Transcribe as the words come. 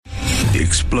The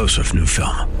explosive new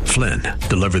film, Flynn,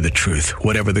 deliver the truth,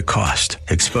 whatever the cost,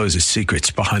 exposes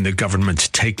secrets behind the government's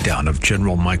takedown of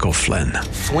General Michael Flynn.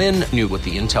 Flynn knew what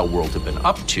the intel world had been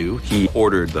up to. He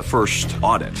ordered the first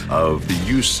audit of the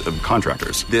use of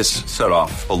contractors. This set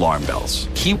off alarm bells.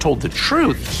 He told the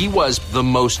truth. He was the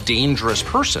most dangerous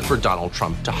person for Donald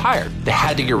Trump to hire. They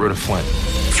had to get rid of Flynn.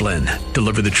 Flynn,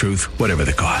 deliver the truth, whatever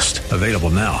the cost. Available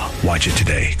now. Watch it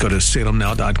today. Go to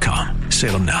salemnow.com.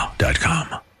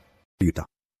 salemnow.com. Utah.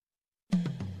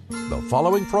 The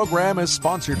following program is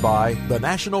sponsored by the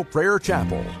National Prayer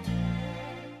Chapel.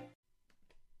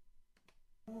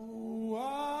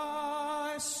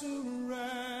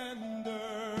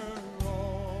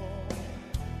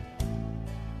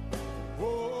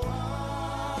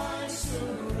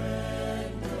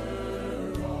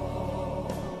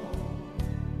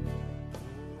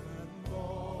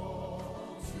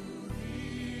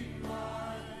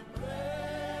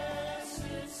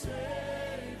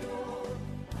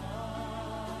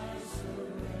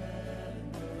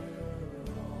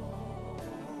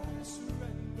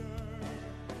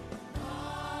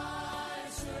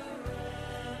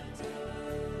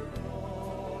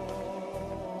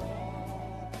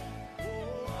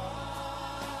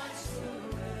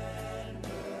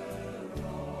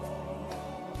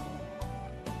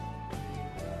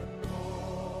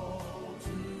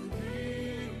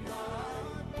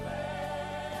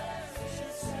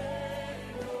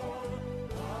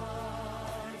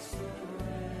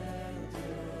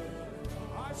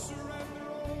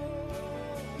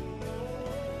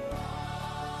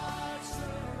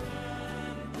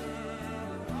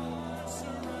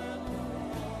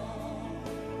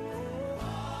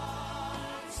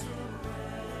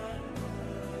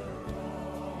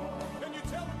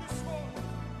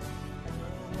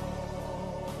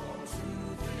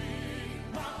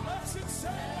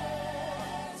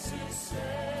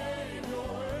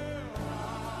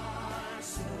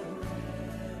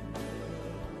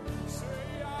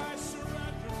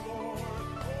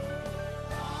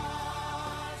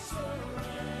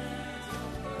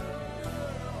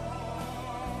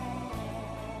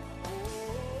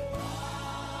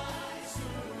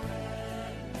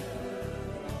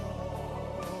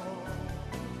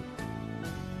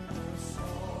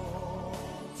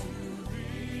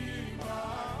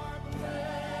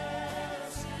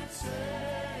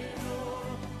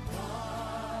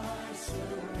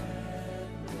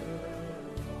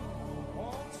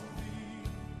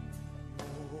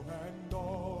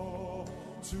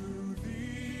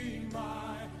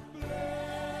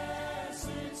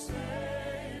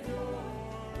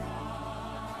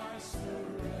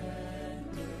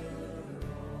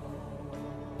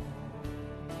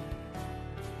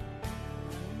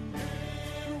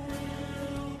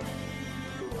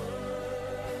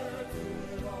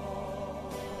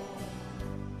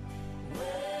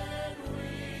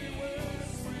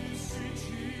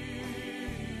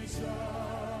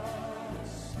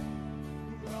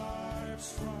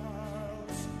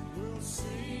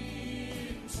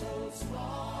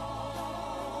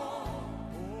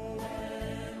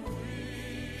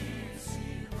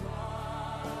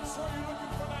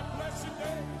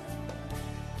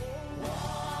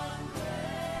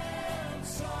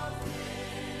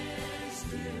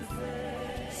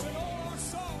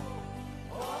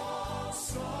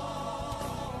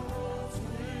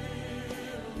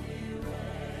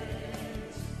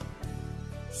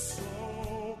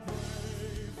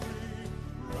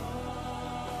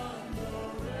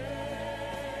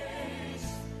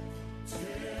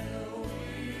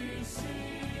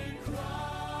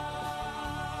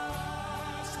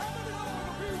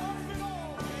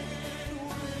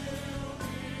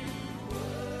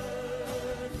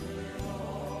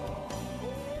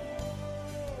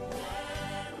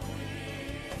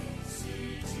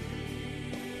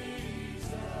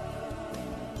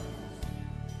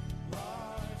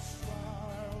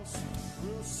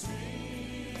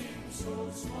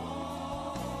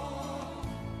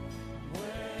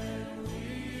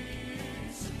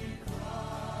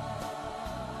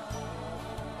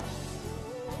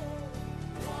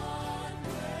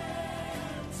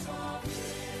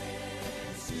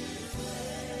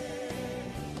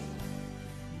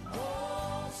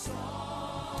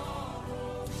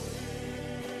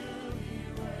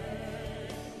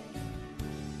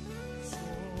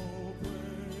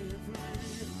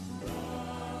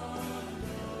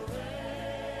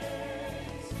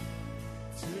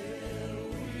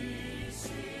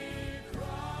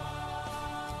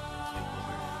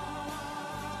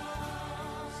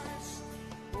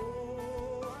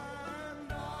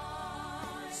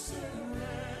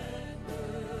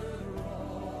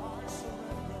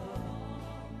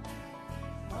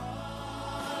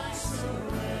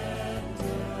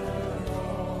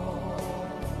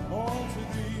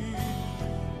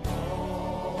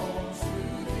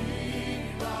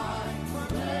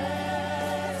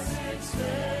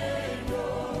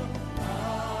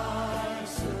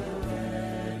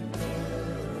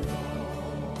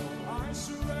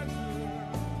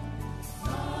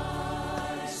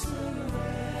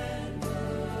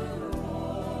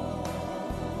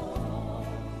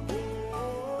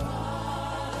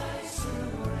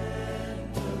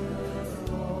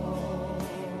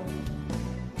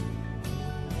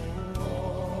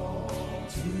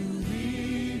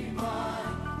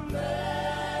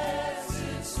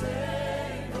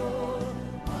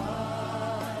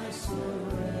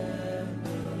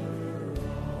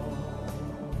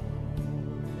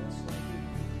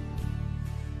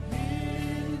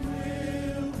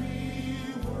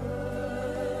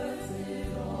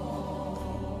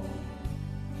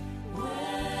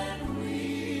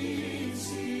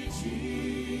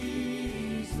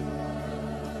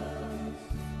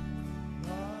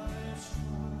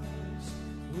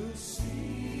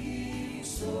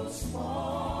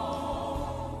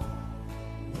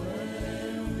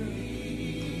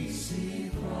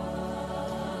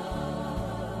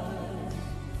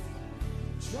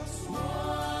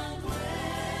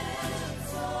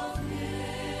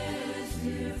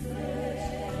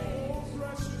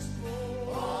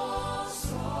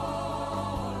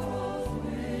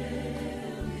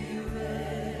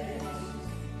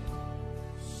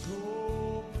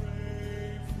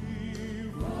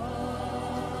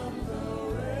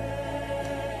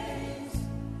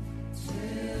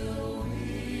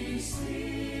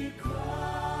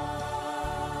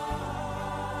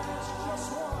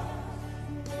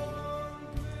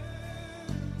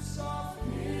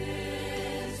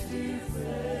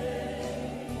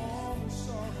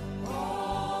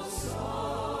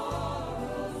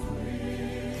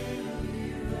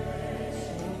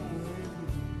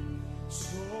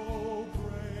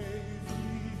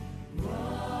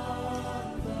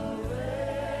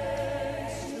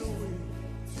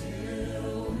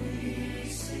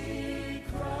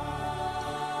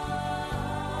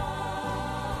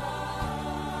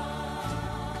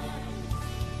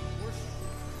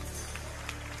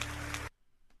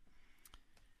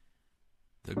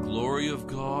 of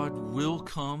God will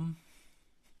come.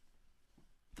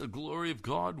 The glory of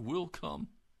God will come.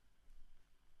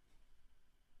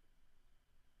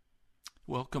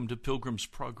 Welcome to Pilgrim's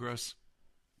Progress.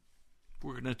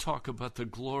 We're going to talk about the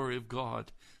glory of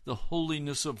God, the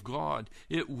holiness of God.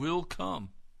 It will come.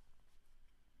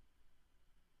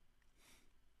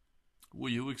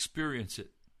 Will you experience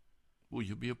it? Will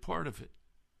you be a part of it?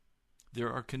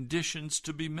 There are conditions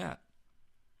to be met.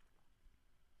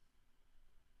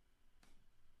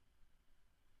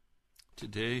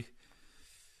 Today,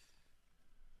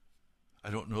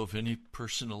 I don't know of any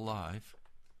person alive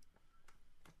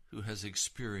who has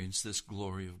experienced this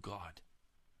glory of God.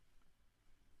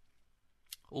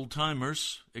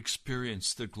 Old-timers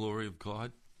experienced the glory of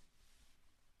God.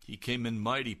 He came in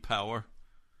mighty power.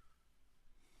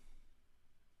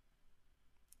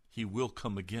 He will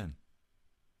come again.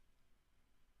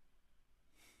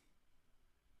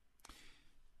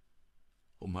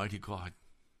 Almighty God,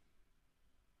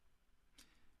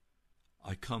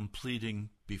 I come pleading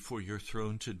before your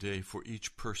throne today for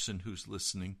each person who's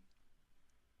listening.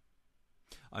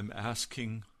 I'm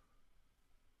asking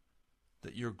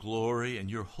that your glory and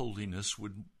your holiness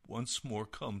would once more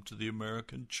come to the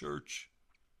American church.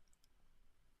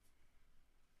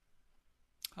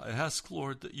 I ask,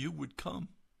 Lord, that you would come.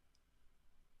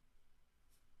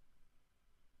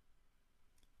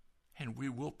 And we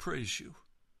will praise you.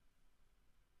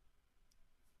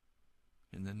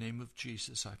 In the name of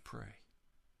Jesus, I pray.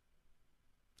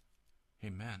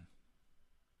 Amen.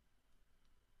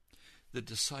 The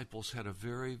disciples had a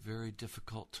very, very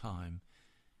difficult time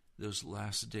those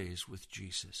last days with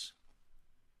Jesus.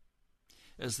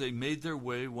 As they made their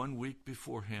way 1 week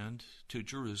beforehand to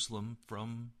Jerusalem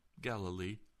from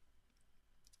Galilee,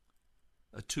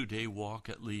 a 2-day walk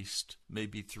at least,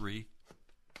 maybe 3,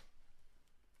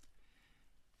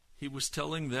 he was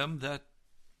telling them that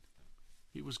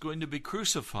he was going to be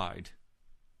crucified.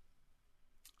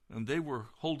 And they were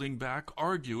holding back,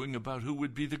 arguing about who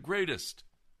would be the greatest.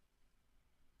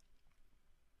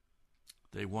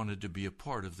 They wanted to be a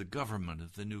part of the government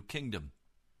of the new kingdom.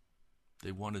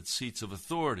 They wanted seats of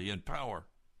authority and power.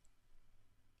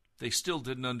 They still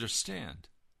didn't understand.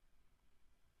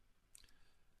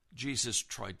 Jesus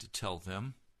tried to tell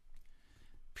them.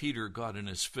 Peter got in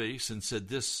his face and said,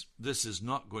 this is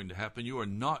not going to happen. You are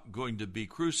not going to be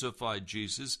crucified,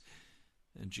 Jesus.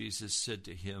 And Jesus said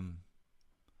to him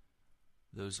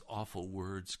those awful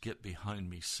words, "Get behind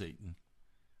me, Satan.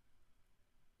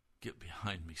 Get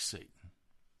behind me, Satan."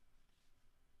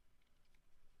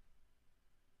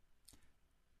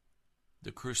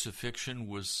 The crucifixion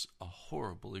was a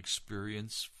horrible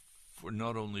experience for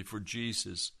not only for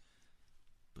Jesus,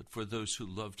 but for those who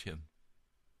loved him.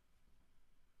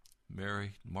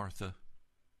 Mary, Martha,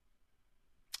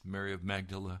 Mary of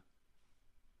Magdala,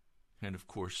 and of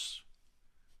course,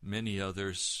 many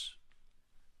others,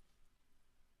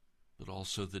 but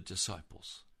also the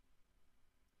disciples,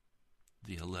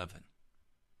 the 11.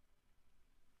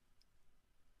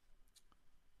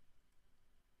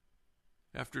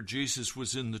 After Jesus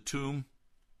was in the tomb,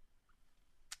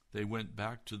 they went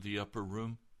back to the upper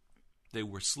room. They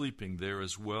were sleeping there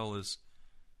as well as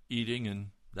eating,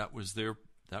 and that was their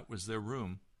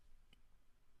room.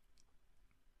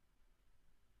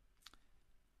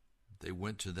 They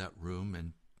went to that room,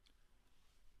 and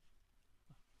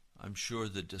I'm sure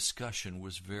the discussion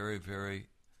was very, very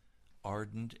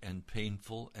ardent and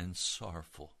painful and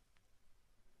sorrowful.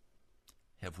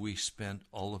 Have we spent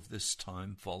all of this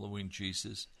time following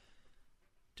Jesus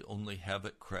to only have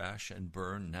it crash and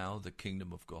burn now the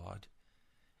kingdom of God?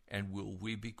 And will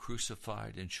we be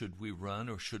crucified, and should we run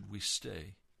or should we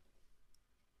stay?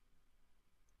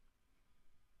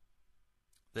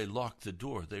 They locked the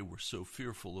door. They were so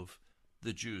fearful of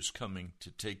the Jews coming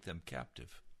to take them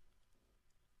captive.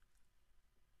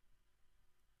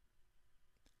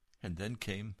 And then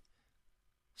came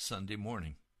Sunday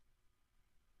morning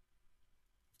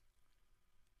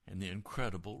and the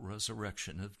incredible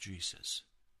resurrection of Jesus.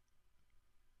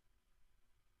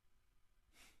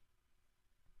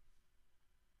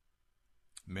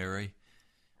 Mary,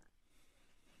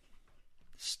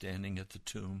 standing at the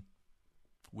tomb,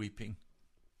 weeping.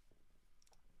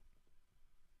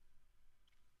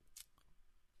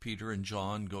 Peter and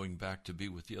John going back to be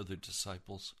with the other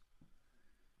disciples.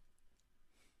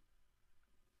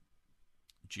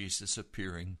 Jesus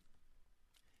appearing.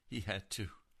 He had to.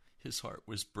 His heart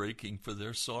was breaking for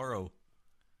their sorrow.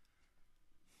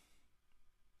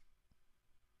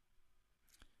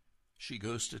 She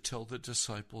goes to tell the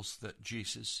disciples that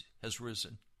Jesus has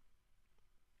risen,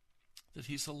 that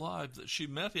he's alive, that she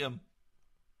met him.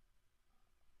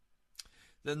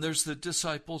 Then there's the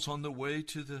disciples on the way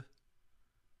to the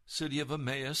city of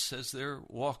Emmaus as they're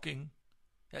walking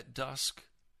at dusk,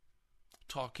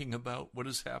 talking about what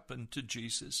has happened to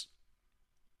Jesus.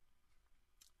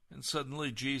 And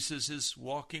suddenly Jesus is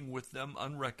walking with them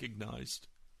unrecognized,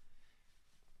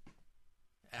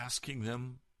 asking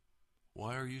them,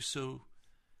 why are you so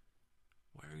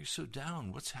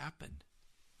down? What's happened?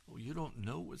 Oh, you don't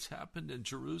know what's happened in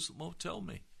Jerusalem? Oh, tell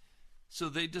me. So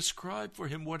they describe for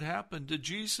him what happened to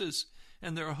Jesus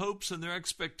and their hopes and their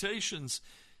expectations.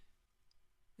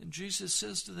 And Jesus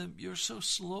says to them, you're so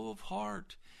slow of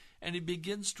heart. And he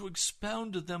begins to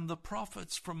expound to them the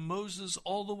prophets from Moses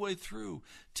all the way through,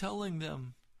 telling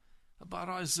them about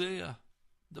Isaiah,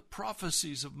 the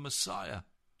prophecies of Messiah.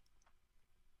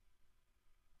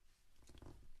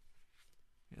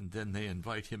 And then they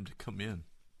invite him to come in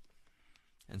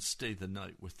and stay the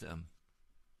night with them.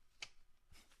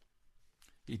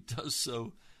 He does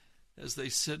so as they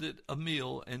sit at a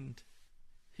meal, and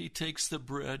he takes the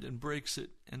bread and breaks it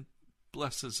and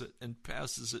blesses it and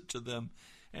passes it to them.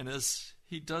 And as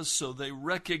he does so, they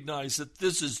recognize that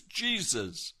this is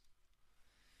Jesus.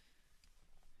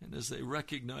 And as they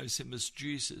recognize him as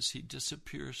Jesus, he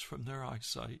disappears from their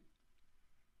eyesight.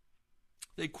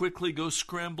 They quickly go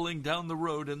scrambling down the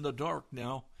road in the dark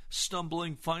now,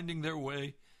 stumbling, finding their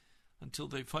way, until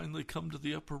they finally come to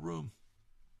the upper room.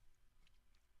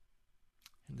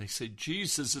 And they say,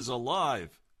 Jesus is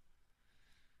alive.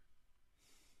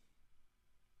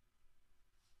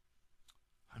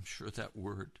 I'm sure that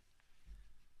word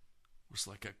was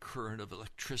like a current of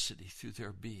electricity through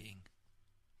their being.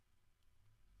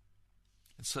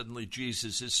 And suddenly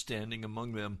Jesus is standing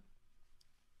among them.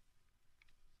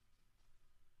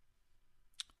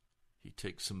 He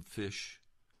takes some fish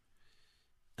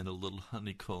and a little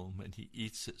honeycomb, and he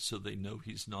eats it so they know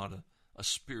he's not a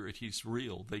spirit, he's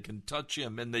real. They can touch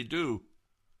him, and they do.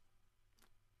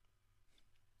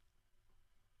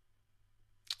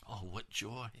 Oh, what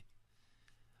joy.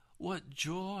 What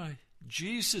joy.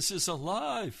 Jesus is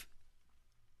alive.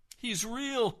 He's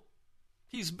real.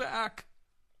 He's back.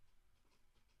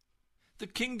 The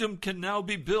kingdom can now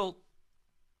be built.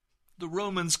 The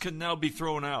Romans can now be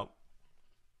thrown out.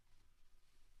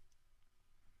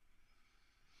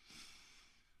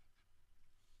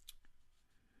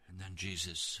 And then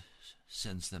Jesus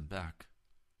sends them back.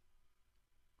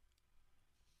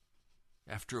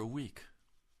 After a week,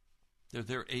 they're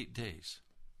there 8 days.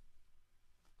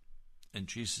 And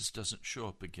Jesus doesn't show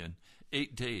up again.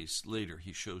 8 days later,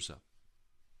 he shows up.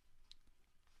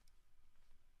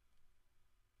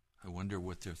 I wonder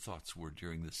what their thoughts were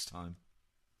during this time.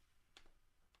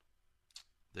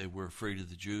 They were afraid of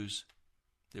the Jews.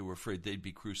 They were afraid they'd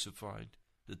be crucified,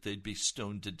 that they'd be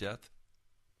stoned to death.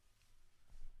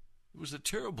 It was a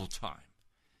terrible time.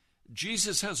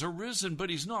 Jesus has arisen, but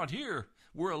he's not here.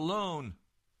 We're alone.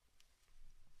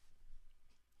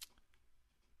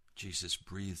 Jesus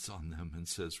breathes on them and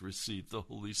says, receive the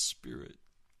Holy Spirit.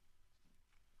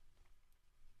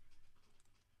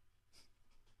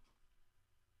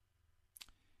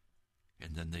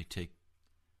 And then they take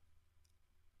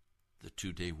the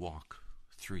 2-day walk,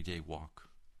 3-day walk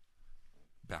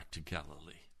back to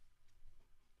Galilee.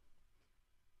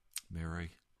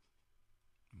 Mary,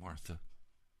 Martha,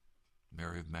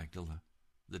 Mary of Magdala,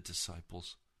 the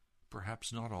disciples,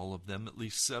 perhaps not all of them, at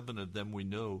least 7 of them we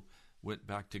know, went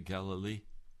back to Galilee.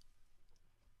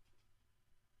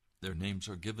 Their names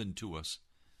are given to us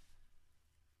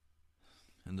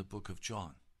in the book of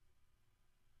John.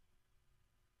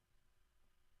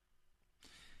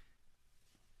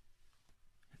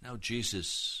 Now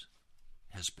Jesus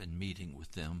has been meeting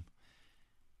with them,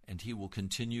 and he will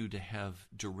continue to have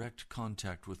direct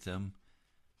contact with them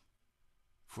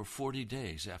for 40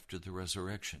 days after the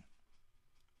resurrection.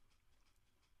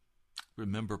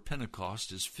 Remember,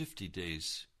 Pentecost is 50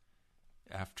 days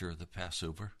after the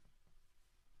Passover.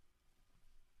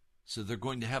 So they're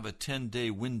going to have a 10-day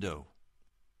window.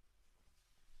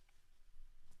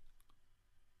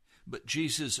 But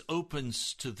Jesus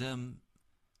opens to them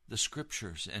the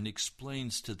scriptures and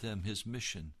explains to them his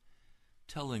mission,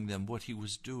 telling them what he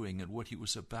was doing and what he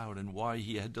was about and why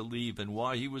he had to leave and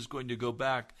why he was going to go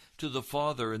back to the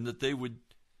Father, and that they would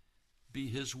be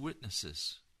his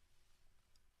witnesses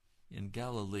in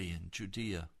Galilee and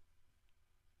Judea,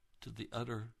 to the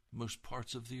uttermost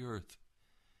parts of the earth.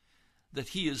 That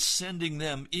he is sending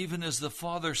them even as the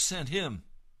Father sent him.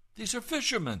 These are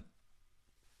fishermen.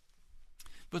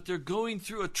 But they're going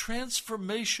through a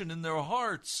transformation in their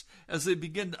hearts as they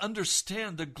begin to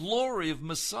understand the glory of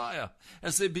Messiah,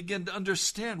 as they begin to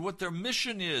understand what their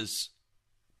mission is.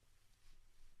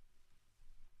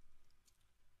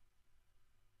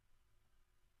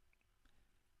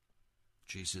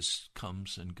 Jesus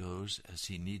comes and goes as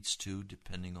he needs to,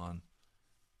 depending on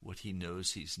what he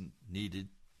knows he's needed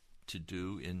to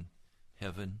do in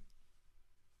heaven.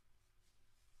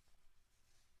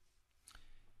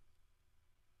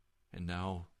 And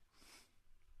now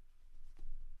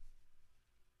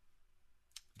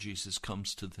Jesus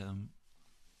comes to them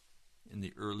in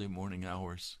the early morning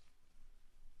hours.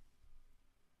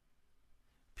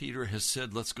 Peter has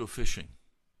said, let's go fishing.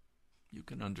 You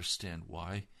can understand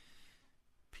why.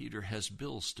 Peter has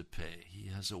bills to pay. He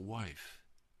has a wife.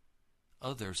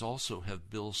 Others also have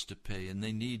bills to pay, and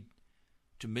they need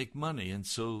to make money, and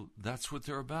so that's what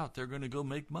they're about. They're going to go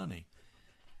make money.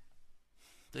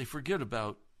 They forget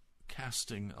about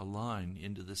casting a line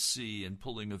into the sea and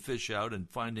pulling a fish out and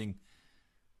finding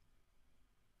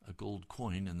a gold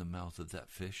coin in the mouth of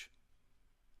that fish.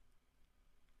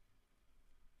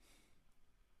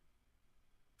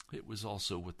 It was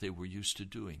also what they were used to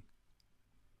doing.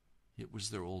 It was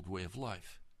their old way of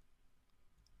life.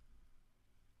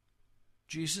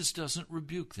 Jesus doesn't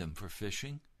rebuke them for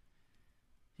fishing.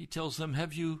 He tells them,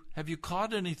 have you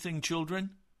caught anything,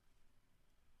 children?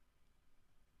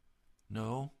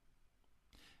 No.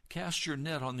 Cast your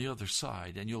net on the other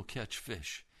side and you'll catch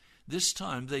fish. This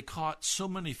time they caught so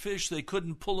many fish they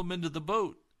couldn't pull them into the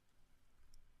boat.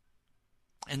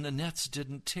 And the nets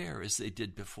didn't tear as they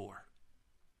did before.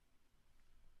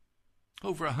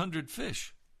 Over 100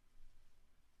 fish.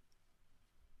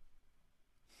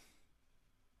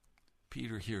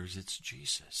 Peter hears it's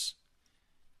Jesus.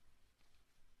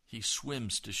 He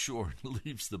swims to shore and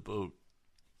leaves the boat.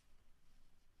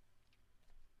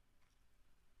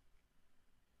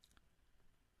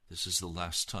 This is the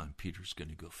last time Peter's going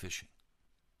to go fishing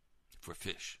for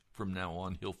fish. From now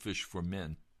on, he'll fish for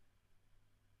men.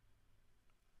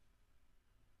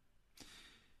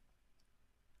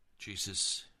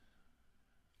 Jesus,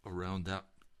 around that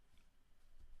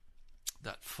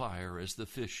fire as the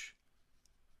fish,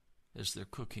 as they're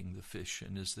cooking the fish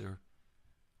and as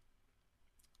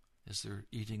they're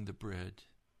eating the bread,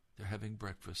 they're having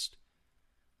breakfast,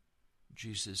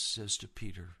 Jesus says to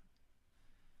Peter,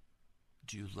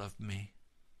 do you love me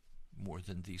more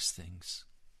than these things?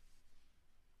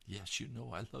 Yes, you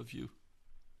know I love you.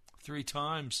 3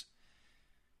 times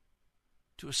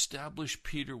to establish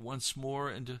Peter once more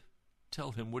and to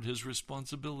tell him what his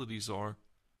responsibilities are.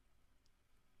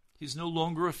 He's no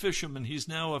longer a fisherman. He's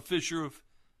now a fisher of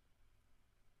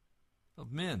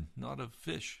men, not of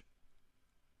fish.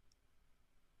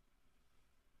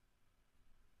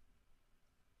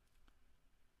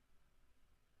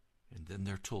 And then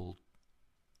they're told,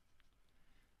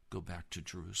 go back to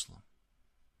Jerusalem.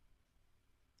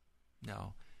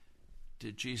 Now,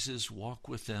 did Jesus walk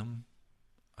with them?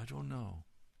 I don't know.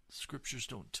 Scriptures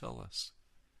don't tell us.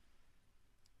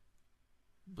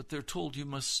 But they're told you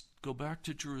must go back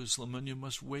to Jerusalem and you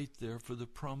must wait there for the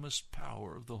promised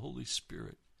power of the Holy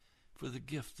Spirit, for the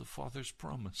gift the Father's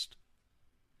promised.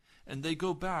 And they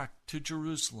go back to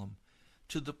Jerusalem,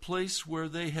 to the place where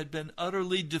they had been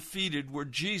utterly defeated, where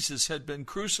Jesus had been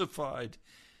crucified.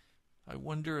 I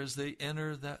wonder as they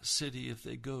enter that city if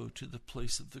they go to the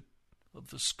place of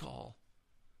the skull.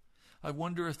 I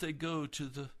wonder if they go to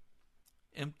the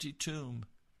empty tomb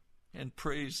and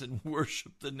praise and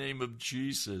worship the name of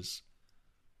Jesus.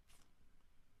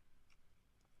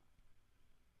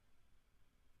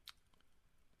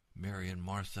 Mary and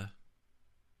Martha,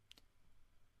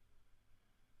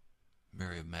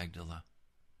 Mary of Magdala,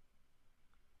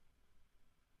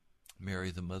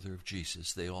 Mary the mother of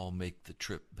Jesus, they all make the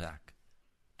trip back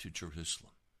to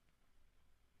Jerusalem.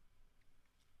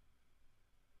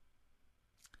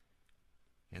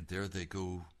 And there they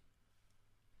go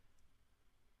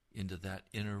into that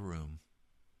inner room.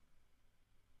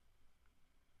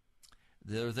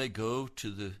 There they go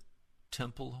to the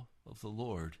temple of the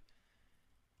Lord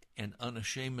and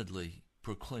unashamedly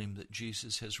proclaim that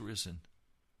Jesus has risen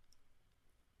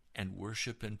and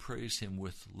worship and praise him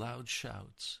with loud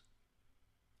shouts,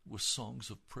 with songs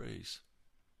of praise.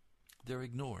 They're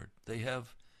ignored. They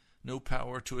have no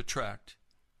power to attract.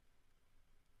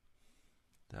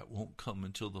 That won't come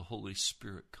until the Holy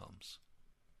Spirit comes.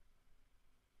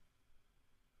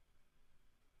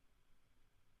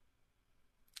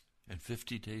 And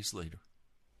 50 days later,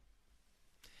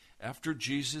 after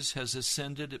Jesus has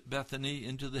ascended at Bethany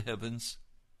into the heavens,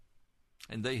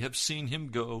 and they have seen him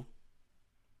go,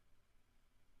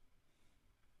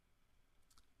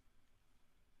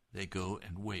 they go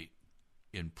and wait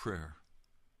in prayer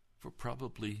for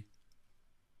probably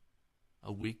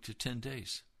a week to 10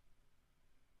 days.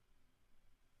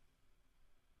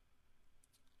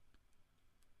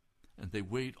 And they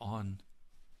wait on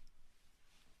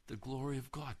the glory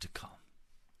of God to come.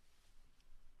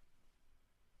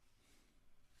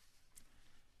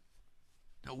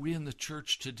 Now, we in the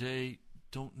church today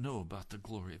don't know about the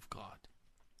glory of God.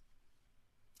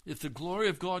 If the glory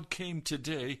of God came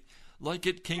today, like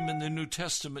it came in the New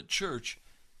Testament church,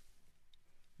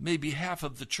 maybe half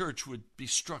of the church would be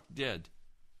struck dead.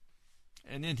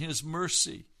 And in his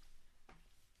mercy,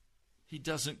 he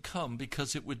doesn't come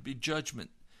because it would be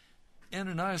judgment.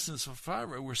 Ananias and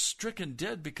Sapphira were stricken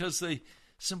dead because they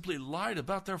simply lied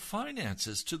about their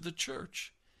finances to the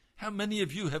church. How many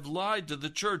of you have lied to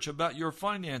the church about your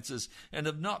finances and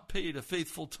have not paid a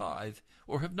faithful tithe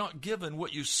or have not given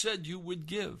what you said you would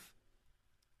give?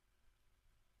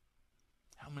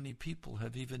 How many people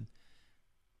have even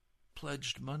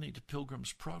pledged money to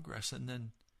Pilgrim's Progress and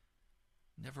then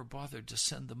never bothered to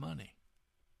send the money?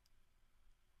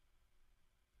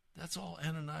 That's all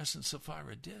Ananias and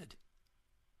Sapphira did.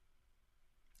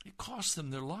 It cost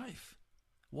them their life.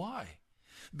 Why?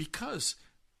 Because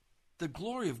the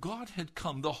glory of God had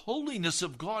come. The holiness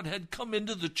of God had come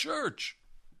into the church.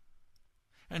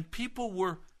 And people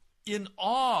were in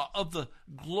awe of the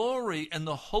glory and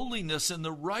the holiness and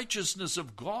the righteousness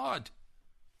of God.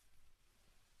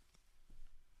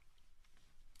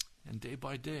 And day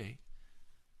by day,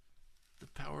 the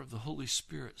power of the Holy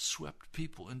Spirit swept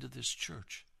people into this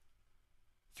church.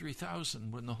 3,000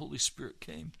 when the Holy Spirit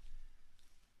came.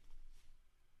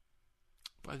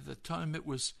 By the time it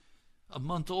was a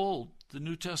month old, the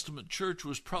New Testament church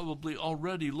was probably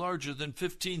already larger than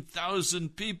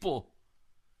 15,000 people.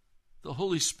 The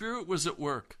Holy Spirit was at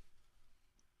work.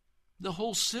 The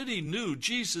whole city knew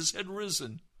Jesus had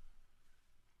risen.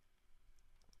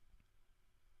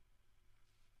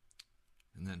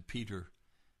 And then Peter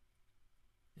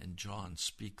and John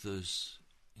speak those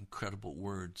incredible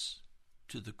words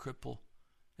to the cripple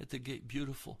at the gate.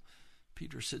 Beautiful.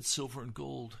 Peter said, "Silver and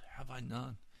gold have I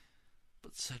none,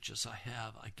 but such as I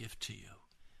have I give to you.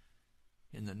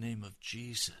 In the name of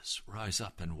Jesus, rise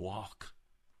up and walk."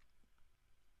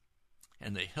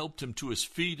 And they helped him to his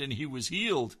feet, and he was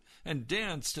healed, and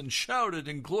danced and shouted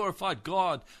and glorified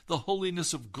God. The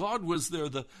holiness of God was there.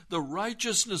 The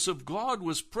righteousness of God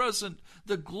was present.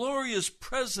 The glorious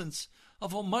presence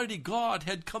of Almighty God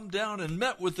had come down and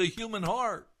met with the human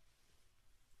heart.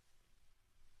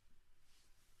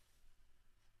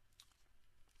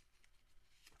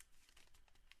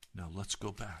 Now let's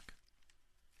go back.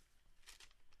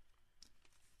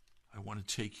 I want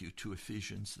to take you to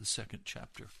Ephesians, the 2nd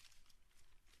chapter.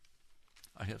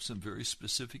 I have some very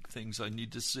specific things I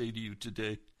need to say to you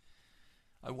today.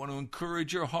 I want to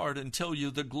encourage your heart and tell you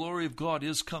the glory of God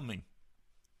is coming.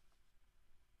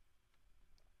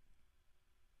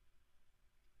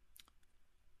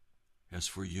 As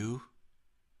for you,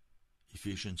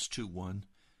 Ephesians 2:1,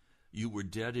 you were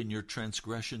dead in your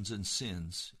transgressions and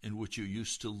sins in which you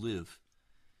used to live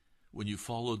when you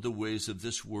followed the ways of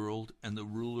this world and the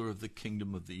ruler of the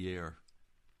kingdom of the air,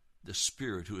 the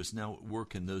Spirit who is now at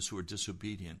work in those who are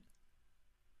disobedient.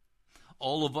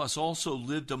 All of us also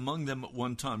lived among them at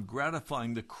one time,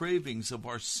 gratifying the cravings of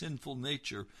our sinful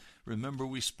nature. Remember,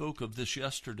 we spoke of this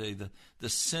yesterday, the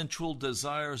sensual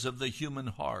desires of the human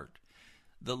heart,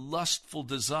 the lustful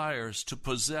desires to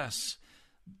possess,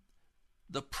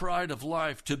 the pride of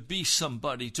life, to be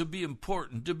somebody, to be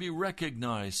important, to be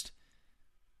recognized.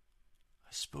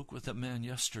 I spoke with a man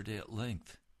yesterday at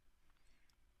length.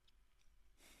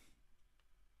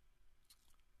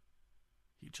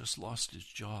 He just lost his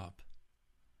job.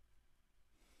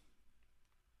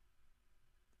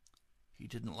 He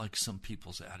didn't like some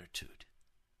people's attitude.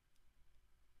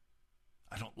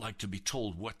 I don't like to be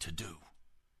told what to do.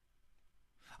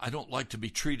 I don't like to be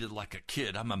treated like a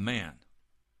kid. I'm a man.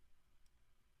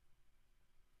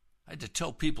 I had to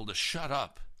tell people to shut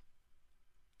up.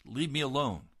 Leave me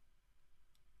alone.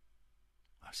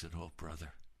 I said, "Oh,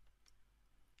 brother,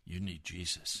 you need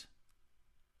Jesus.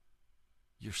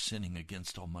 You're sinning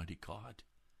against Almighty God."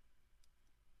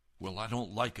 "Well, I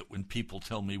don't like it when people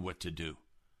tell me what to do."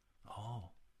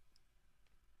 Oh.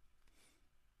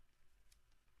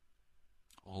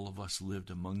 All of us lived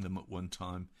among them at one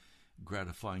time,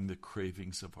 gratifying the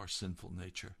cravings of our sinful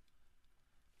nature,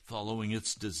 following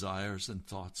its desires and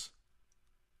thoughts.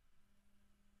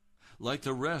 Like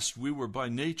the rest, we were by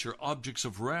nature objects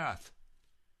of wrath.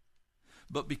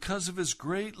 But because of his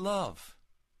great love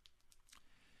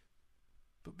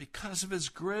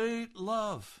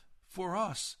for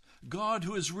us, God,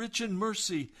 who is rich in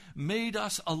mercy, made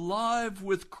us alive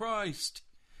with Christ,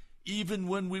 even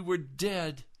when we were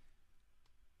dead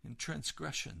in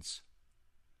transgressions.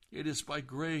 It is by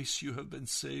grace you have been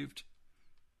saved.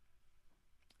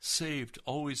 Saved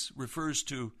always refers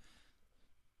to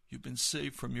you've been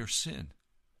saved from your sin.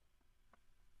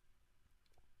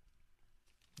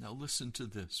 Now listen to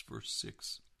this, verse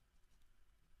 6.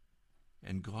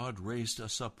 And God raised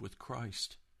us up with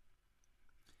Christ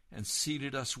and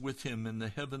seated us with him in the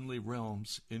heavenly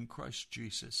realms in Christ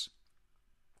Jesus.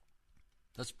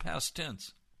 That's past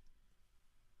tense.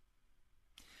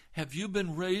 Have you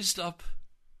been raised up?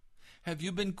 Have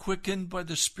you been quickened by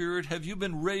the Spirit? Have you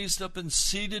been raised up and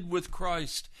seated with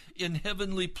Christ in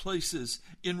heavenly places,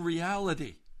 in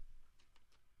reality?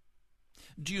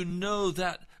 Do you know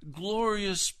that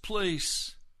glorious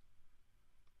place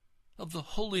of the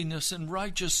holiness and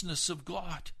righteousness of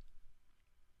God?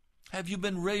 Have you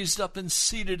been raised up and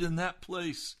seated in that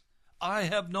place? I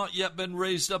have not yet been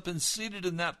raised up and seated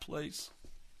in that place.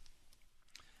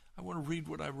 I want to read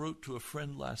what I wrote to a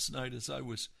friend last night as I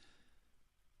was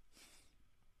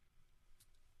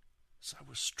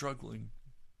struggling,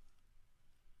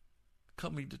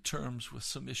 coming to terms with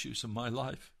some issues in my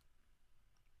life.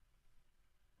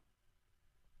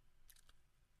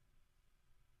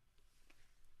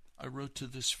 I wrote to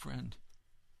this friend,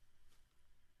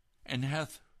 and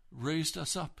hath raised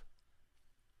us up,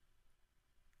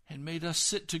 and made us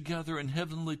sit together in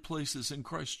heavenly places in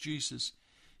Christ Jesus.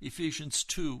 Ephesians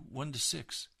 2,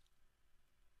 1-6.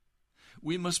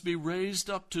 We must be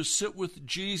raised up to sit with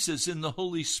Jesus in the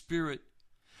Holy Spirit.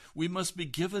 We must be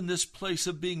given this place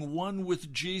of being one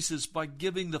with Jesus by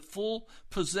giving the full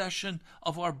possession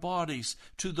of our bodies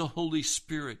to the Holy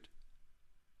Spirit.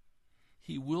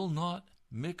 He will not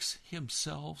mix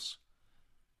himself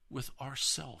with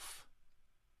ourself.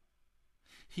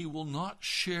 He will not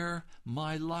share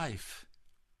my life.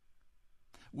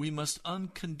 We must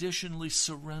unconditionally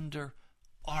surrender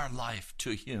our life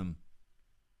to him.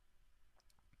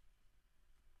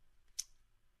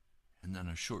 And then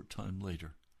a short time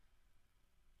later,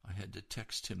 I had to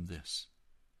text him this.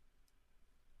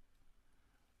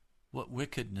 What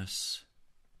wickedness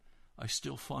I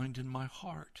still find in my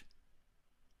heart.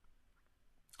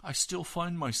 I still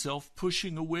find myself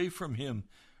pushing away from him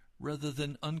rather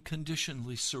than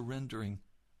unconditionally surrendering.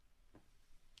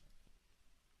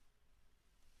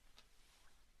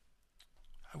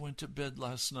 I went to bed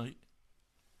last night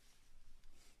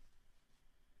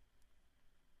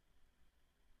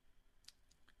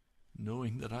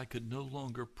knowing that I could no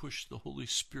longer push the Holy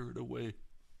Spirit away.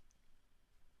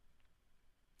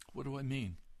 What do I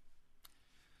mean?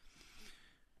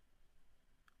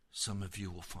 Some of you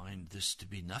will find this to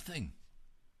be nothing,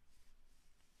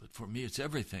 but for me it's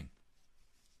everything.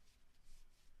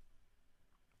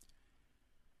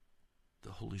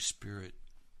 The Holy Spirit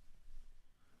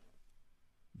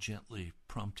gently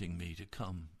prompting me to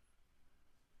come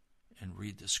and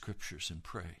read the scriptures and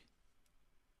pray.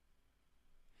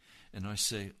 And I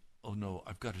say, oh no,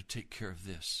 I've got to take care of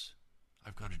this.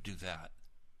 I've got to do that.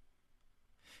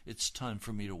 It's time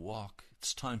for me to walk.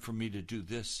 It's time for me to do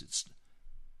this.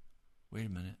 Wait a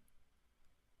minute.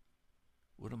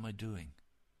 What am I doing?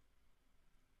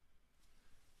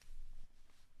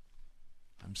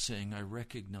 I'm saying I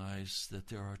recognize that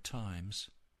there are times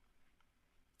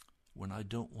when I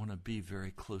don't want to be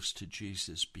very close to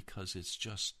Jesus because it's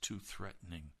just too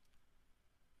threatening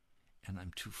and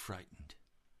I'm too frightened.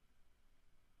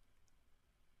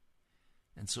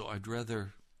 And so I'd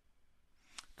rather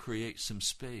create some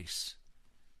space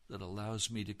that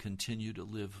allows me to continue to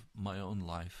live my own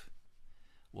life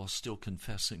while still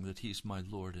confessing that he's my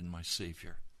Lord and my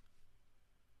Savior.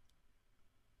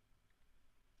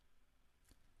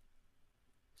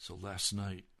 So last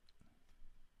night,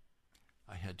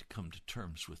 I had to come to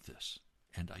terms with this,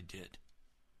 and I did.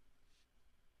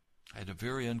 I had a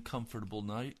very uncomfortable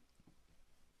night.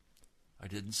 I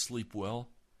didn't sleep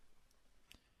well.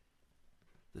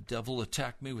 The devil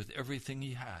attacked me with everything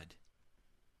he had.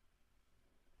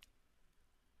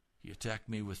 He attacked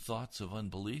me with thoughts of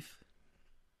unbelief,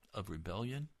 of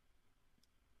rebellion,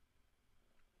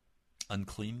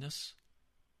 uncleanness.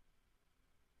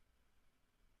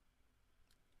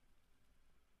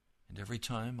 And every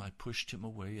time I pushed him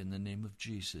away in the name of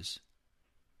Jesus,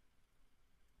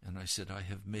 and I said, I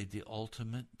have made the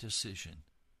ultimate decision.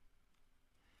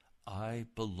 I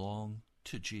belong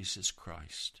to Jesus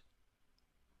Christ.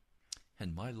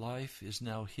 And my life is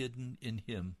now hidden in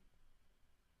him.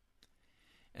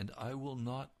 And I will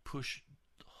not push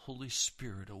the Holy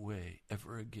Spirit away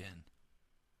ever again.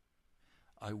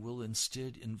 I will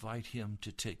instead invite him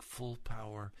to take full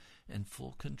power and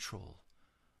full control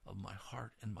of my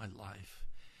heart and my life.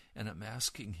 And I'm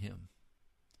asking him,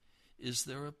 is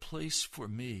there a place for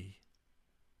me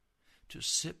to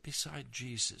sit beside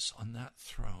Jesus on that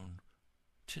throne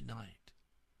tonight,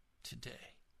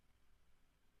 today?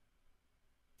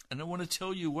 And I want to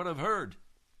tell you what I've heard.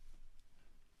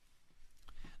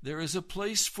 There is a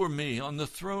place for me on the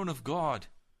throne of God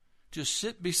to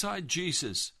sit beside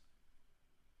Jesus.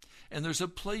 And there's a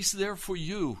place there for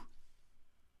you.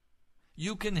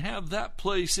 You can have that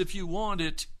place if you want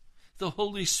it. The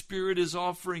Holy Spirit is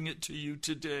offering it to you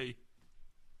today.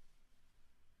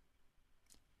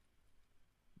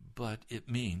 But it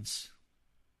means,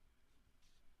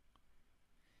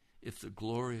 if the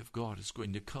glory of God is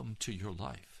going to come to your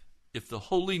life, if the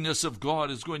holiness of God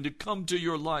is going to come to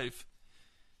your life,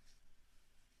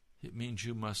 it means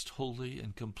you must wholly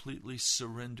and completely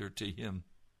surrender to Him.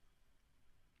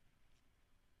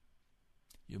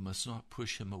 You must not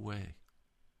push Him away.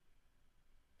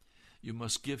 You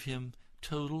must give Him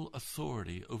total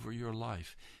authority over your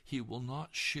life. He will not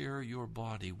share your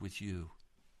body with you.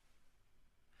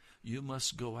 You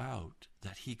must go out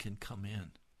that He can come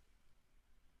in.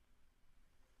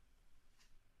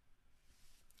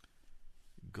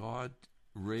 God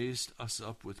raised us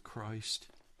up with Christ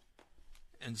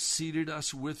and seated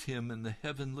us with Him in the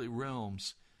heavenly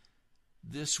realms.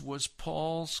 This was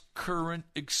Paul's current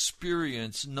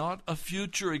experience, not a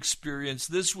future experience.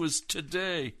 This was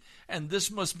today, and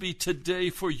this must be today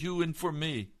for you and for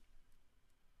me.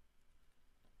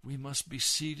 We must be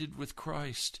seated with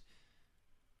Christ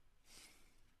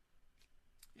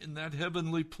in that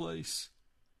heavenly place,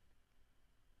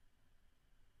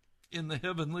 in the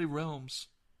heavenly realms.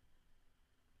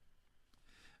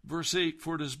 Verse 8,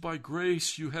 for it is by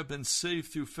grace you have been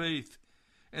saved through faith,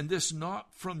 and this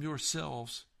not from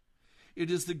yourselves.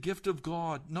 It is the gift of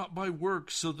God, not by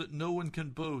works, so that no one can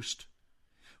boast.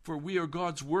 For we are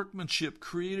God's workmanship,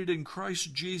 created in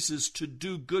Christ Jesus to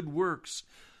do good works.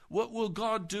 What will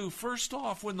God do? First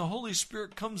off, when the Holy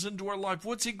Spirit comes into our life,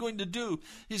 what's He going to do?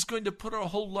 He's going to put our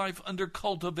whole life under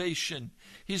cultivation.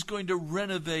 He's going to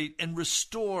renovate and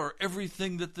restore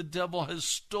everything that the devil has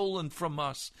stolen from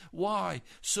us. Why?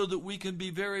 So that we can be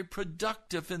very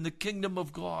productive in the kingdom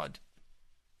of God.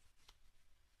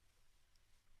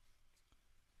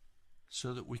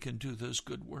 So that we can do those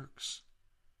good works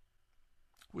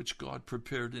which God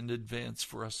prepared in advance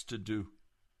for us to do.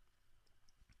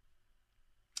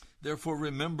 Therefore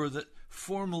remember that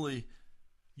formerly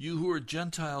you who are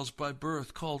Gentiles by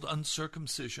birth, called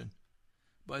uncircumcision,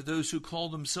 by those who call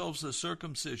themselves the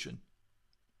circumcision.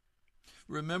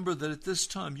 Remember that at this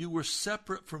time you were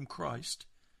separate from Christ,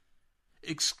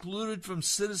 excluded from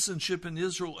citizenship in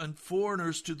Israel, and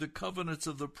foreigners to the covenants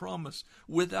of the promise,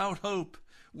 without hope,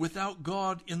 without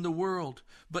God in the world.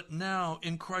 But now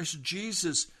in Christ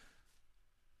Jesus,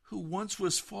 who once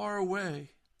was far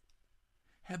away,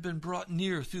 have been brought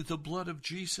near through the blood of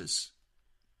Jesus.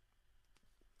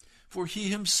 For He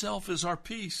Himself is our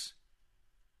peace,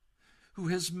 who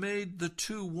has made the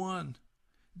two one,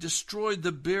 destroyed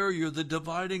the barrier, the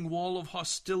dividing wall of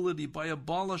hostility, by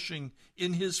abolishing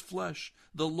in His flesh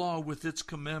the law with its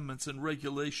commandments and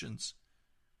regulations.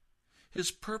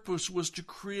 His purpose was to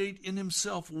create in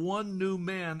Himself one new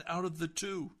man out of the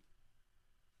two.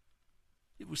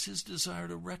 It was His desire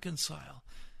to reconcile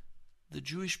the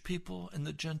Jewish people and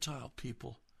the Gentile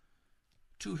people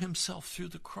to Himself through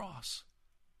the cross.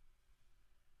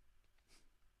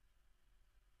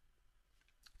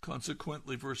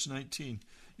 Consequently, verse 19,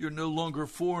 you're no longer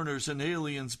foreigners and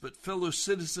aliens, but fellow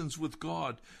citizens with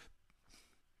God,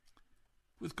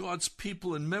 with God's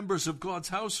people and members of God's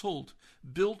household,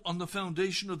 built on the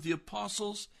foundation of the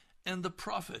apostles and the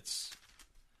prophets,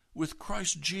 with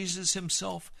Christ Jesus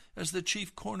Himself as the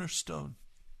chief cornerstone,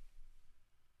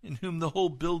 in whom the whole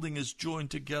building is joined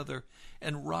together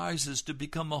and rises to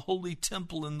become a holy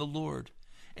temple in the Lord.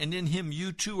 And in Him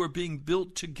you too are being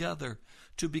built together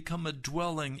to become a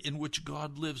dwelling in which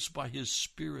God lives by His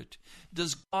Spirit.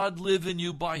 Does God live in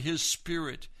you by His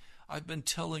Spirit? I've been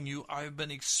telling you, I've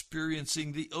been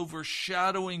experiencing the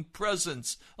overshadowing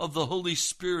presence of the Holy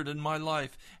Spirit in my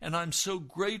life, and I'm so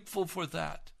grateful for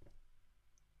that.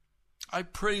 I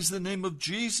praise the name of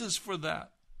Jesus for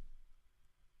that.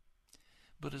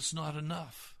 But it's not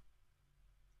enough.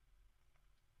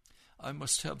 I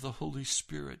must have the Holy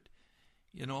Spirit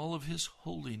in all of His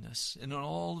holiness and in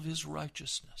all of His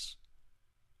righteousness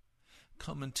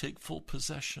come and take full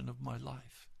possession of my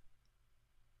life.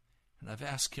 And I've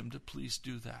asked Him to please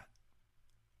do that.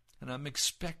 And I'm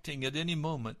expecting at any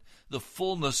moment the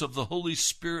fullness of the Holy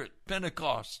Spirit,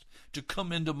 Pentecost, to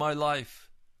come into my life.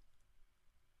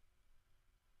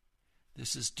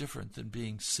 This is different than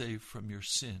being saved from your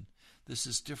sin. This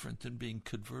is different than being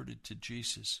converted to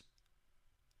Jesus.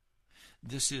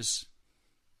 This is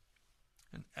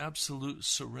an absolute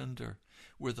surrender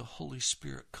where the Holy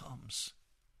Spirit comes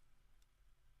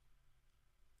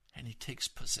and He takes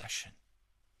possession.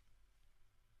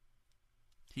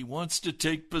 He wants to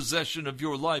take possession of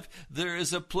your life. There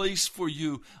is a place for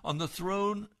you on the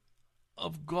throne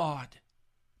of God.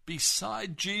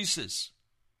 Beside Jesus,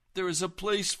 there is a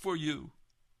place for you.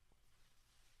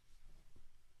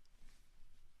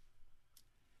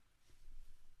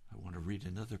 I want to read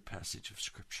another passage of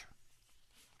Scripture.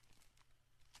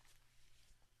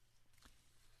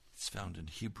 It's found in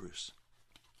Hebrews.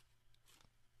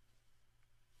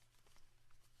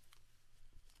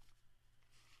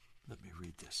 Let me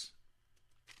read this.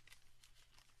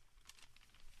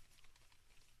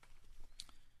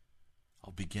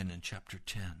 I'll begin in chapter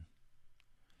 10,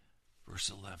 verse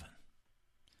 11.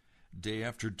 Day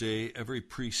after day, every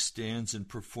priest stands and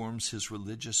performs his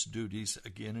religious duties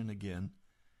again and again.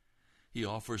 He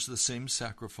offers the same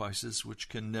sacrifices which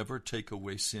can never take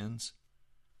away sins.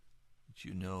 But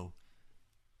you know,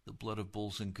 the blood of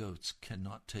bulls and goats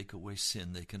cannot take away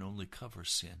sin. They can only cover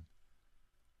sin.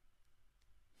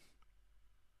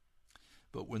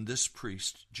 But when this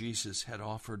priest, Jesus, had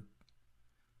offered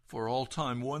for all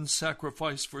time one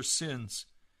sacrifice for sins,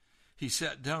 he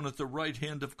sat down at the right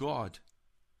hand of God.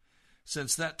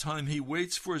 Since that time he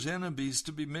waits for his enemies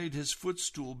to be made his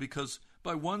footstool, because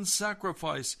by one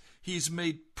sacrifice he's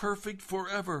made perfect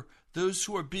forever those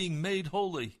who are being made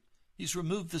holy. He's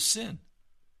removed the sin.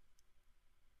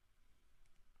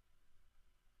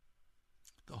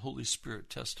 The Holy Spirit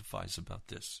testifies about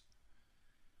this.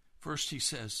 First he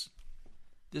says,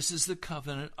 "This is the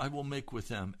covenant I will make with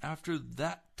them. After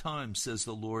that time, says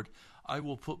the Lord, I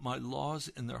will put my laws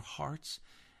in their hearts,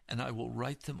 and I will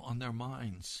write them on their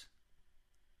minds.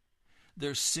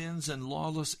 Their sins and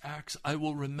lawless acts I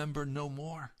will remember no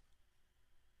more.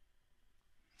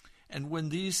 And when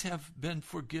these have been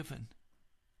forgiven,"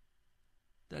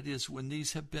 that is, when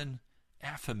these have been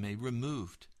aphame,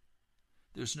 removed,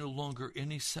 there's no longer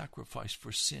any sacrifice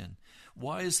for sin.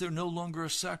 Why is there no longer a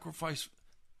sacrifice?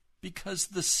 Because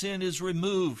the sin is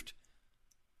removed.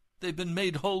 They've been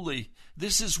made holy.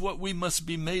 This is what we must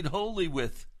be made holy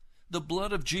with. The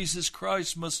blood of Jesus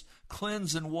Christ must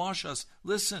cleanse and wash us.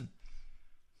 Listen.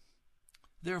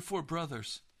 Therefore,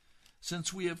 brothers,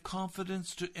 since we have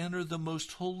confidence to enter the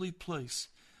most holy place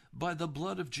by the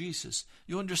blood of Jesus,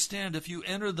 you understand, if you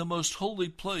enter the most holy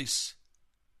place,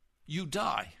 you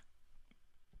die.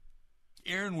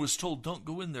 Aaron was told, don't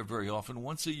go in there very often,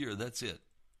 once a year, that's it.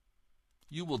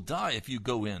 You will die if you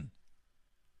go in.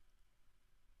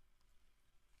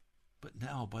 But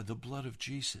now, by the blood of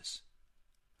Jesus,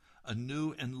 a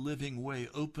new and living way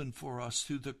opened for us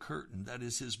through the curtain, that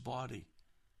is his body.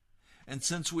 And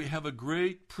since we have a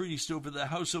great priest over the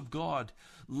house of God,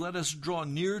 let us draw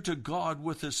near to God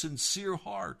with a sincere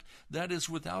heart, that is,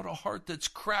 without a heart that's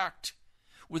cracked,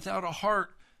 without a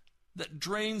heart that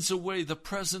drains away the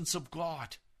presence of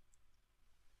God,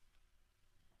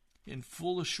 in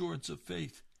full assurance of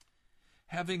faith,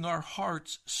 having our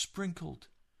hearts sprinkled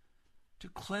to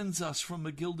cleanse us from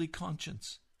a guilty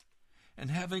conscience,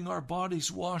 and having our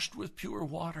bodies washed with pure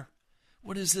water.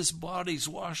 What is this, bodies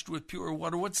washed with pure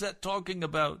water? What's that talking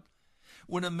about?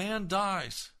 When a man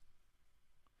dies,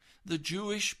 the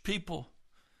Jewish people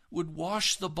would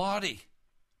wash the body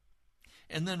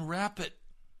and then wrap it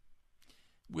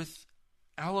with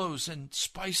aloes and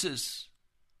spices.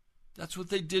 That's what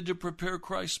they did to prepare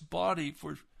Christ's body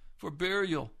for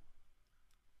burial.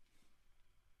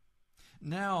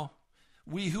 Now,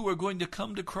 we who are going to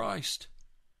come to Christ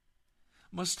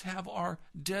must have our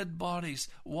dead bodies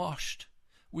washed.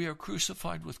 We are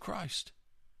crucified with Christ.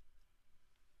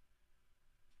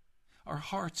 Our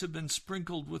hearts have been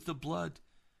sprinkled with the blood,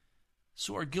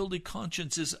 so our guilty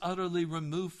conscience is utterly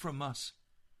removed from us.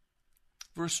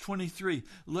 Verse 23,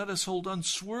 let us hold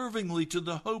unswervingly to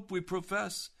the hope we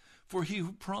profess, for he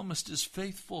who promised is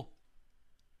faithful.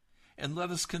 And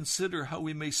let us consider how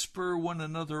we may spur one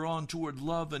another on toward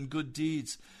love and good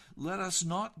deeds. Let us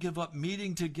not give up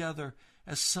meeting together,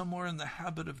 as some are in the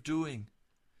habit of doing,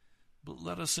 but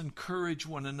let us encourage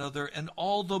one another, and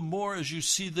all the more as you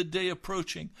see the day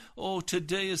approaching. Oh,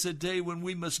 today is a day when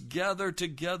we must gather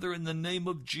together in the name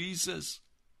of Jesus.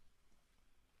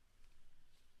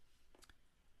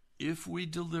 If we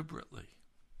deliberately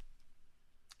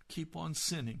keep on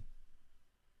sinning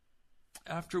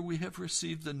after we have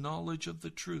received the knowledge of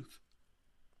the truth,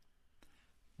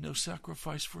 no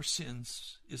sacrifice for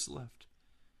sins is left,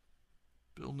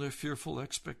 but only a fearful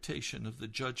expectation of the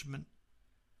judgment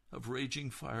of raging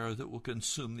fire that will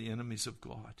consume the enemies of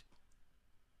God.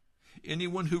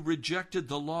 Anyone who rejected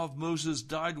the law of Moses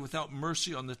died without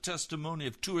mercy on the testimony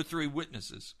of 2 or 3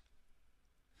 witnesses.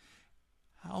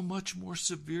 How much more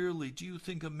severely do you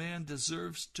think a man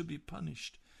deserves to be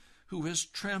punished who has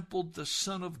trampled the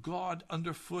Son of God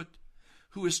underfoot,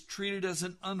 who has treated as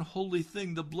an unholy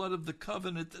thing the blood of the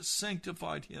covenant that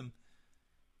sanctified him,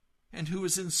 and who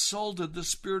has insulted the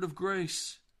Spirit of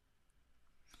grace.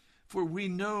 For we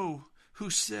know who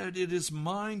said, "It is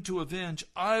mine to avenge,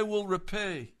 I will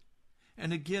repay."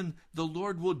 And again, the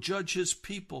Lord will judge his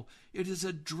people. It is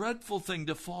a dreadful thing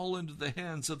to fall into the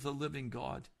hands of the living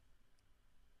God.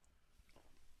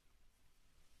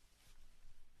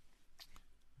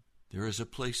 There is a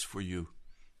place for you.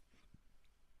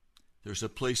 There's a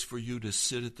place for you to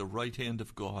sit at the right hand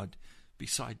of God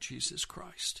beside Jesus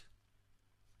Christ.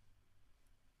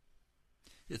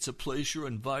 It's a place you're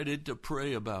invited to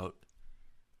pray about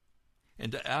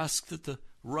and to ask that the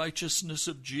righteousness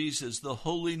of Jesus, the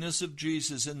holiness of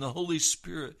Jesus, and the Holy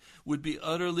Spirit would be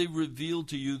utterly revealed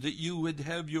to you, that you would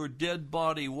have your dead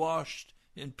body washed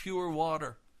in pure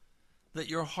water, that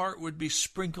your heart would be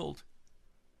sprinkled,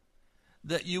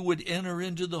 that you would enter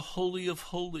into the Holy of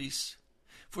Holies,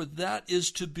 for that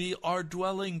is to be our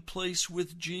dwelling place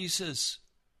with Jesus.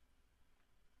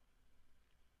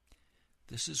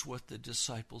 This is what the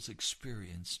disciples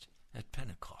experienced at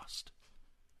Pentecost.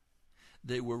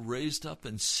 They were raised up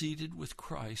and seated with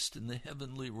Christ in the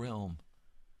heavenly realm.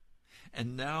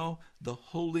 And now the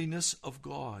holiness of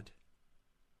God,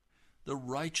 the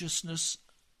righteousness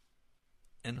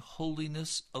and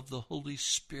holiness of the Holy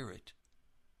Spirit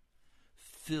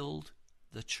filled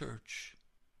the church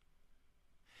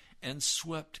and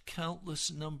swept countless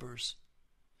numbers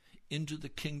into the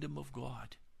kingdom of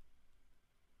God.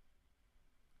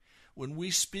 When we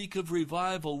speak of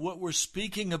revival, what we're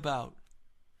speaking about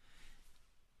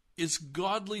is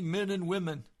godly men and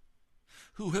women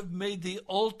who have made the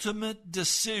ultimate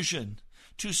decision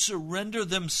to surrender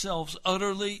themselves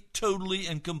utterly, totally,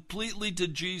 and completely to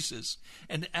Jesus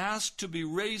and ask to be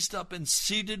raised up and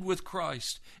seated with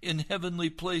Christ in heavenly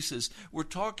places. We're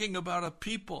talking about a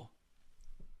people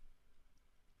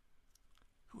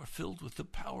who are filled with the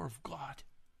power of God.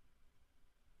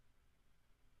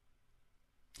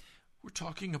 We're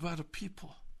talking about a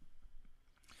people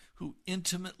who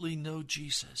intimately know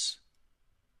Jesus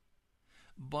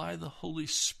by the Holy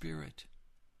Spirit.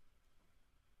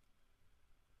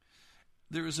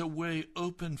 There is a way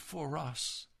open for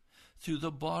us through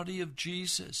the body of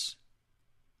Jesus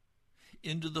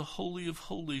into the Holy of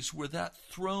Holies, where that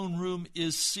throne room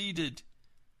is seated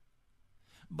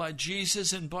by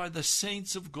Jesus and by the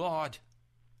saints of God,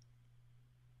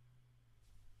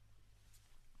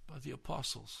 by the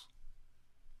apostles,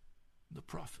 the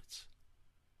prophets.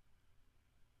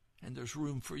 And there's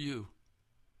room for you.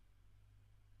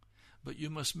 But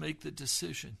you must make the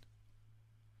decision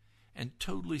and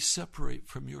totally separate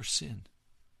from your sin.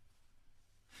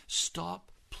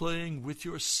 Stop playing with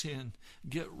your sin.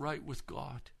 Get right with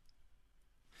God.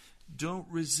 Don't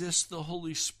resist the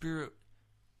Holy Spirit,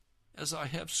 as I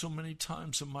have so many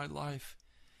times in my life,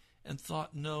 and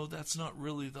thought, no, that's not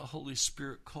really the Holy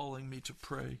Spirit calling me to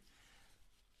pray.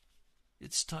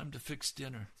 It's time to fix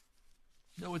dinner.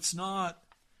 No, it's not.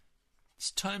 It's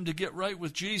time to get right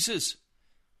with Jesus.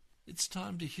 It's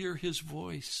time to hear his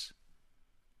voice.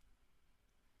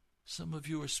 Some of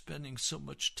you are spending so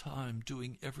much time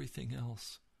doing everything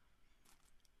else.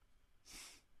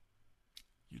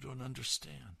 You don't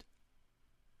understand.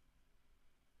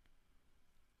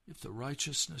 If the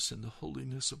righteousness and the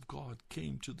holiness of God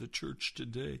came to the church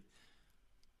today,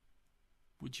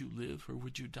 would you live or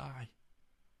would you die?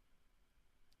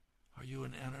 Are you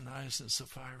an Ananias and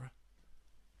Sapphira,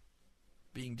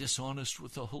 being dishonest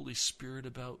with the Holy Spirit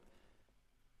about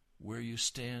where you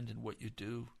stand and what you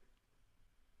do?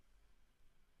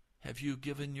 Have you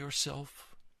given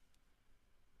yourself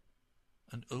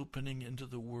an opening into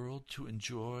the world to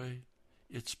enjoy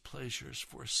its pleasures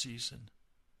for a season?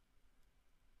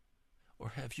 Or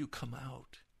have you come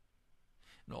out?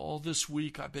 And all this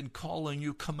week I've been calling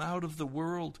you, come out of the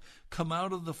world, come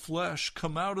out of the flesh,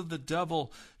 come out of the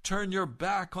devil. Turn your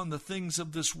back on the things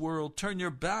of this world. Turn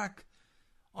your back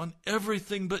on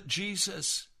everything but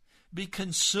Jesus. Be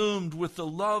consumed with the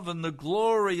love and the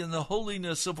glory and the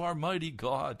holiness of our mighty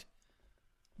God.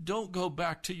 Don't go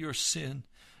back to your sin.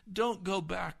 Don't go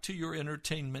back to your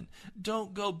entertainment.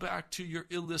 Don't go back to your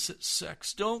illicit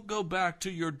sex. Don't go back to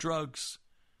your drugs.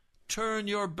 Turn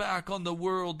your back on the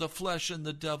world, the flesh, and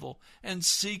the devil, and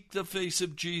seek the face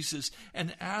of Jesus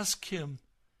and ask him,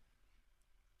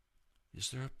 is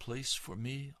there a place for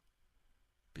me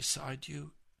beside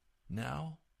you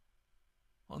now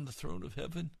on the throne of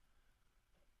heaven?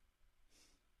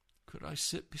 Could I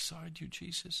sit beside you,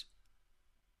 Jesus?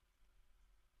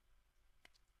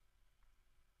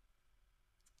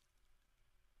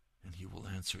 And he will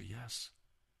answer yes.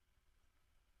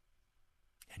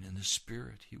 And in the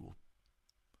Spirit, he will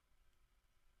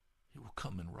It will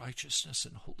come in righteousness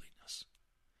and holiness.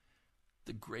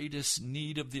 The greatest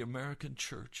need of the American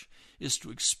church is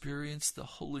to experience the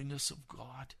holiness of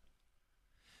God.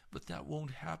 But that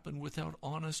won't happen without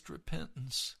honest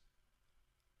repentance.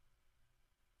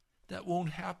 That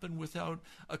won't happen without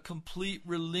a complete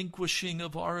relinquishing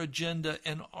of our agenda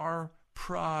and our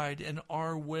pride and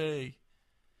our way.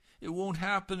 It won't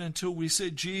happen until we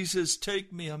say, Jesus,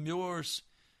 take me, I'm yours.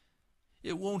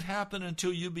 It won't happen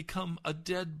until you become a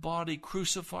dead body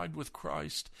crucified with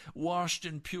Christ, washed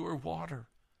in pure water,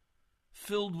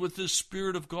 filled with the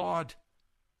Spirit of God.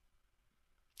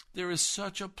 There is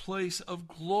such a place of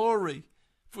glory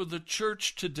for the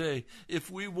church today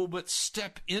if we will but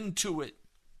step into it.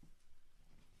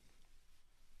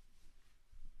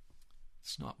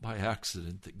 It's not by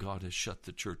accident that God has shut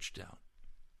the church down.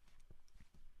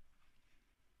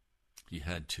 He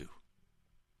had to.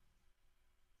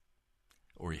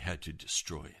 Or he had to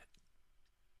destroy it.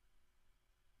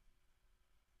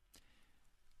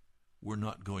 We're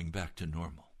not going back to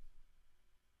normal.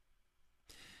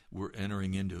 We're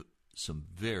entering into some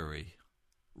very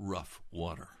rough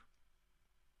water.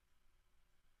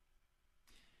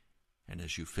 And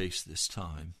as you face this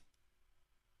time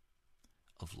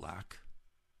of lack,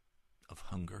 of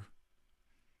hunger,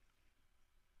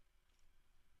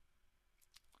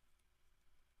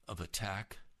 of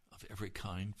attack of every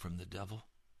kind from the devil,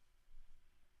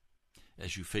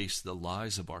 as you face the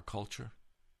lies of our culture,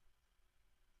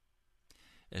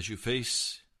 as you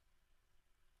face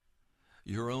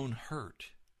your own hurt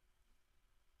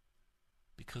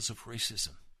because of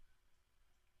racism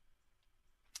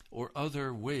or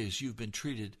other ways you've been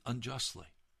treated unjustly,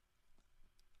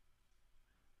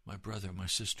 my brother, my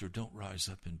sister, don't rise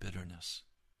up in bitterness.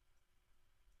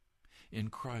 In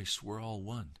Christ, we're all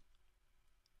one.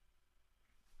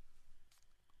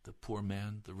 The poor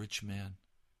man, the rich man,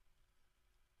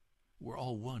 we're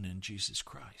all one in Jesus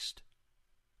Christ.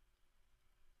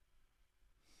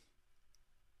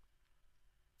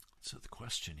 So the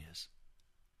question is,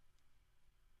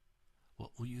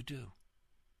 what will you do?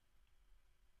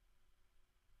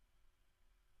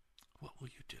 What will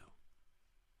you do?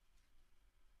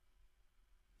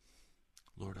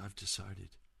 Lord, I've decided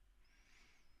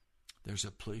there's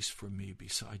a place for me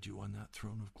beside you on that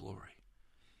throne of glory.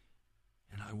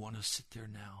 And I want to sit there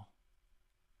now.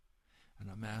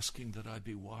 And I'm asking that I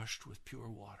be washed with pure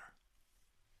water.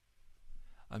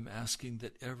 I'm asking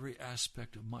that every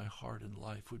aspect of my heart and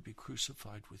life would be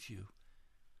crucified with you.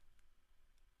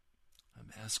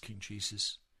 I'm asking,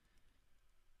 Jesus,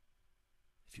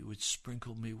 if you would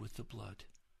sprinkle me with the blood.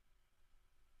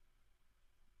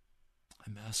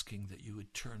 I'm asking that you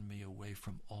would turn me away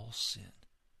from all sin.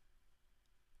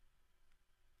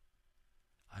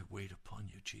 I wait upon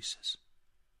you, Jesus.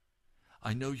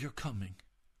 I know you're coming.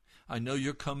 I know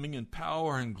you're coming in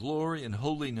power and glory and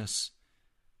holiness.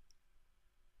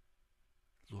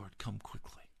 Lord, come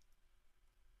quickly.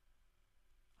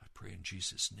 I pray in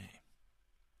Jesus' name.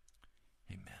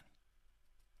 Amen.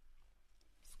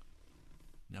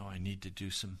 Now I need to do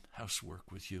some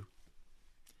housework with you.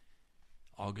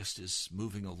 August is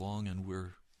moving along and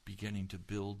we're beginning to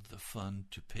build the fund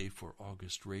to pay for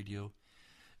August Radio.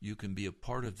 You can be a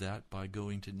part of that by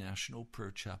going to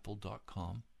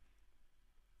nationalprayerchapel.com,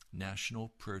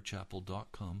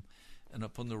 nationalprayerchapel.com, and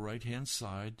up on the right-hand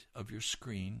side of your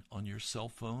screen, on your cell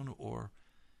phone or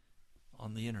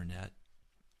on the internet,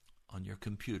 on your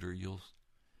computer, you'll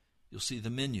see the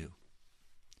menu.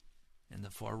 And the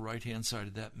far right-hand side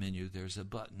of that menu, there's a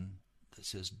button that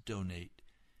says Donate.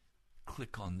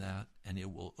 Click on that, and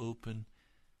it will open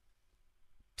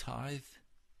tithe.ly,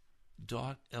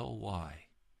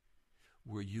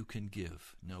 where you can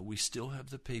give. Now, we still have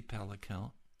the PayPal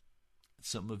account.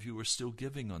 Some of you are still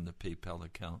giving on the PayPal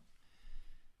account.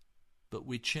 But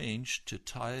we changed to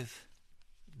tithe.ly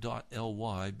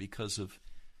because of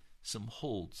some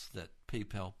holds that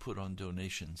PayPal put on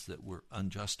donations that were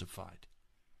unjustified.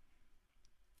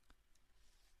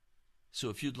 So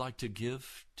if you'd like to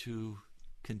give to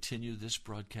continue this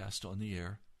broadcast on the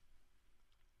air,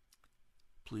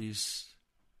 please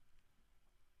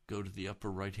go to the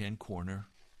upper right-hand corner,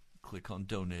 click on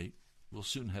Donate. We'll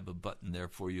soon have a button there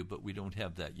for you, but we don't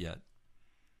have that yet.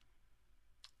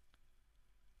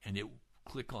 And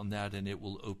click on that and it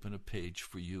will open a page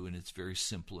for you, and it's very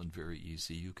simple and very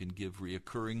easy. You can give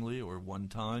reoccurringly or one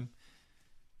time.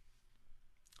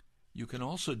 You can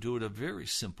also do it a very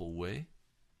simple way.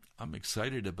 I'm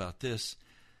excited about this.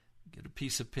 Get a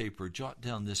piece of paper, jot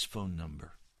down this phone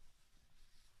number.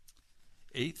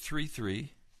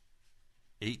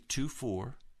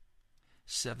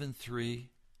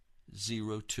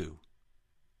 833-824-7302.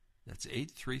 That's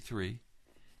 833-824-7302.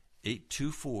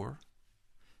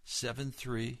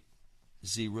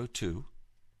 824-7302.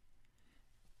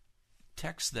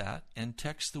 Text that and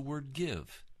text the word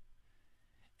give.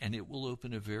 And it will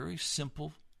open a very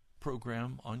simple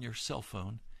program on your cell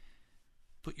phone.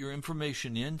 Put your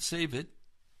information in, save it,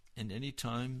 and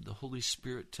anytime the Holy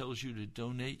Spirit tells you to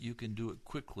donate, you can do it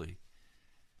quickly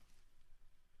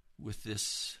with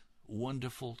this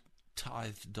wonderful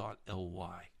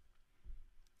tithe.ly.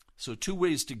 So 2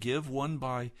 ways to give. One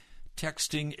by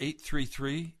texting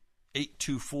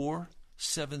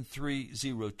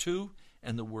 833-824-7302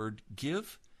 and the word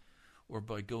give, or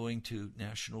by going to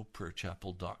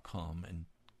nationalprayerchapel.com and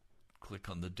click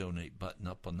on the donate button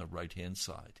up on the right-hand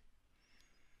side.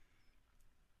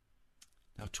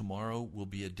 Now, tomorrow will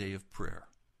be a day of prayer.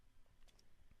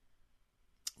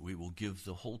 We will give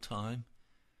the whole time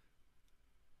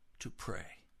to pray.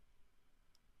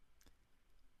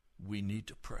 We need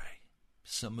to pray.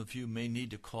 Some of you may need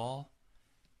to call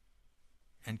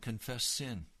and confess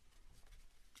sin.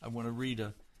 I want to read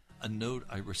a note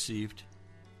I received.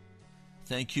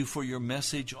 Thank you for your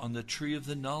message on the tree of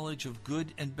the knowledge of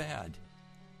good and bad.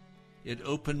 It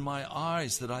opened my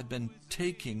eyes that I've been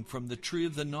taking from the tree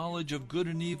of the knowledge of good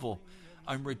and evil.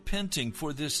 I'm repenting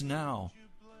for this now.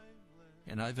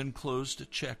 And I've enclosed a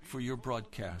check for your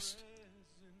broadcast.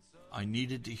 I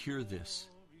needed to hear this.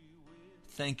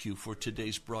 Thank you for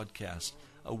today's broadcast.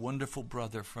 A wonderful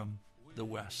brother from the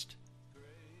West.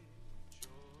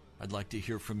 I'd like to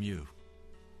hear from you.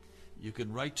 You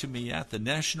can write to me at the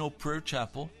National Prayer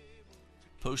Chapel,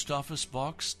 Post Office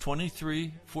Box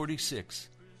 2346,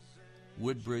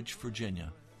 Woodbridge,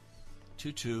 Virginia,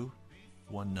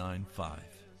 22195.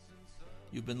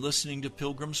 You've been listening to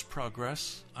Pilgrim's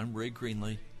Progress. I'm Ray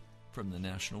Greenley from the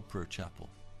National Prayer Chapel.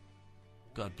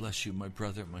 God bless you, my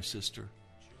brother, my sister.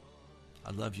 I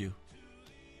love you.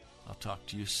 I'll talk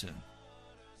to you soon.